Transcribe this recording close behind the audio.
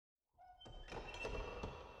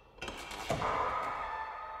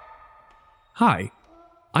Hi,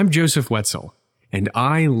 I'm Joseph Wetzel, and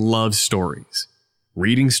I love stories.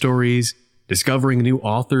 Reading stories, discovering new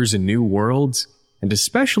authors and new worlds, and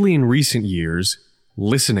especially in recent years,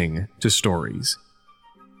 listening to stories.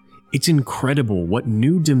 It's incredible what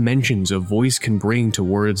new dimensions a voice can bring to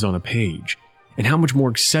words on a page, and how much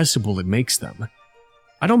more accessible it makes them.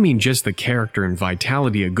 I don't mean just the character and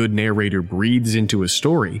vitality a good narrator breathes into a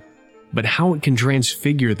story, but how it can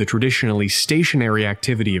transfigure the traditionally stationary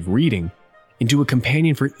activity of reading into a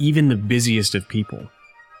companion for even the busiest of people.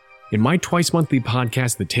 In my twice-monthly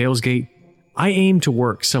podcast, The Talesgate, I aim to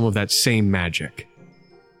work some of that same magic.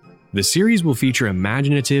 The series will feature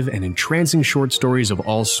imaginative and entrancing short stories of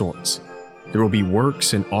all sorts. There will be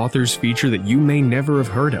works and authors featured that you may never have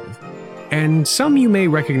heard of, and some you may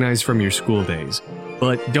recognize from your school days.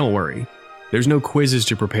 But don't worry, there's no quizzes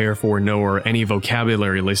to prepare for nor any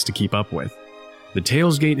vocabulary list to keep up with. The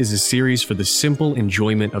Talesgate is a series for the simple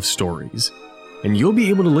enjoyment of stories, and you'll be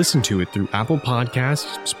able to listen to it through Apple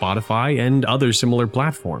Podcasts, Spotify, and other similar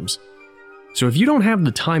platforms. So if you don't have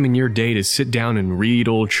the time in your day to sit down and read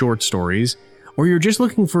old short stories, or you're just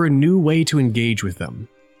looking for a new way to engage with them,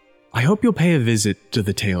 I hope you'll pay a visit to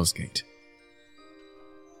The Talesgate.